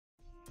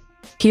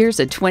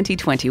Here's a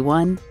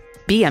 2021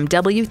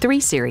 BMW 3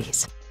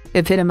 Series.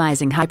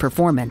 Epitomizing high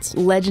performance,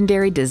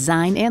 legendary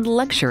design, and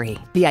luxury,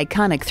 the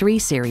iconic 3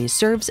 Series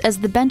serves as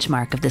the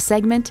benchmark of the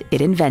segment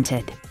it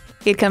invented.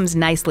 It comes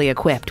nicely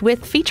equipped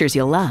with features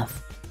you'll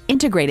love.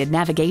 Integrated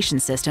navigation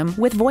system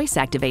with voice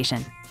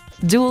activation,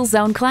 dual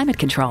zone climate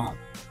control,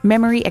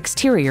 memory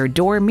exterior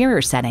door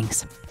mirror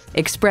settings,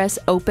 express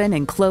open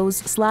and close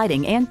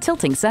sliding and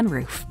tilting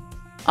sunroof,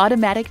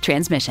 automatic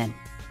transmission,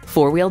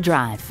 4-wheel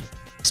drive,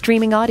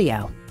 streaming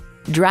audio,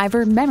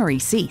 driver memory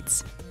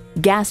seats,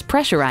 gas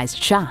pressurized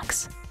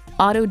shocks,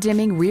 auto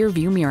dimming rear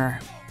view mirror,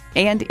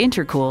 and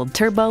intercooled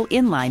turbo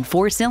inline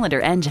 4-cylinder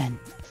engine.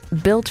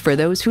 Built for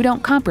those who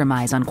don't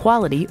compromise on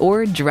quality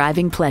or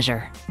driving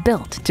pleasure.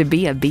 Built to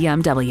be a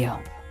BMW.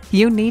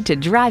 You need to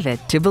drive it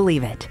to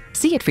believe it.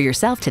 See it for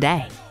yourself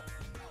today.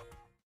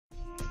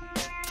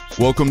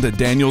 Welcome to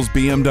Daniel's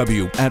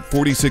BMW at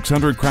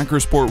 4600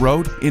 Crackersport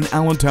Road in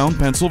Allentown,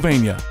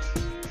 Pennsylvania.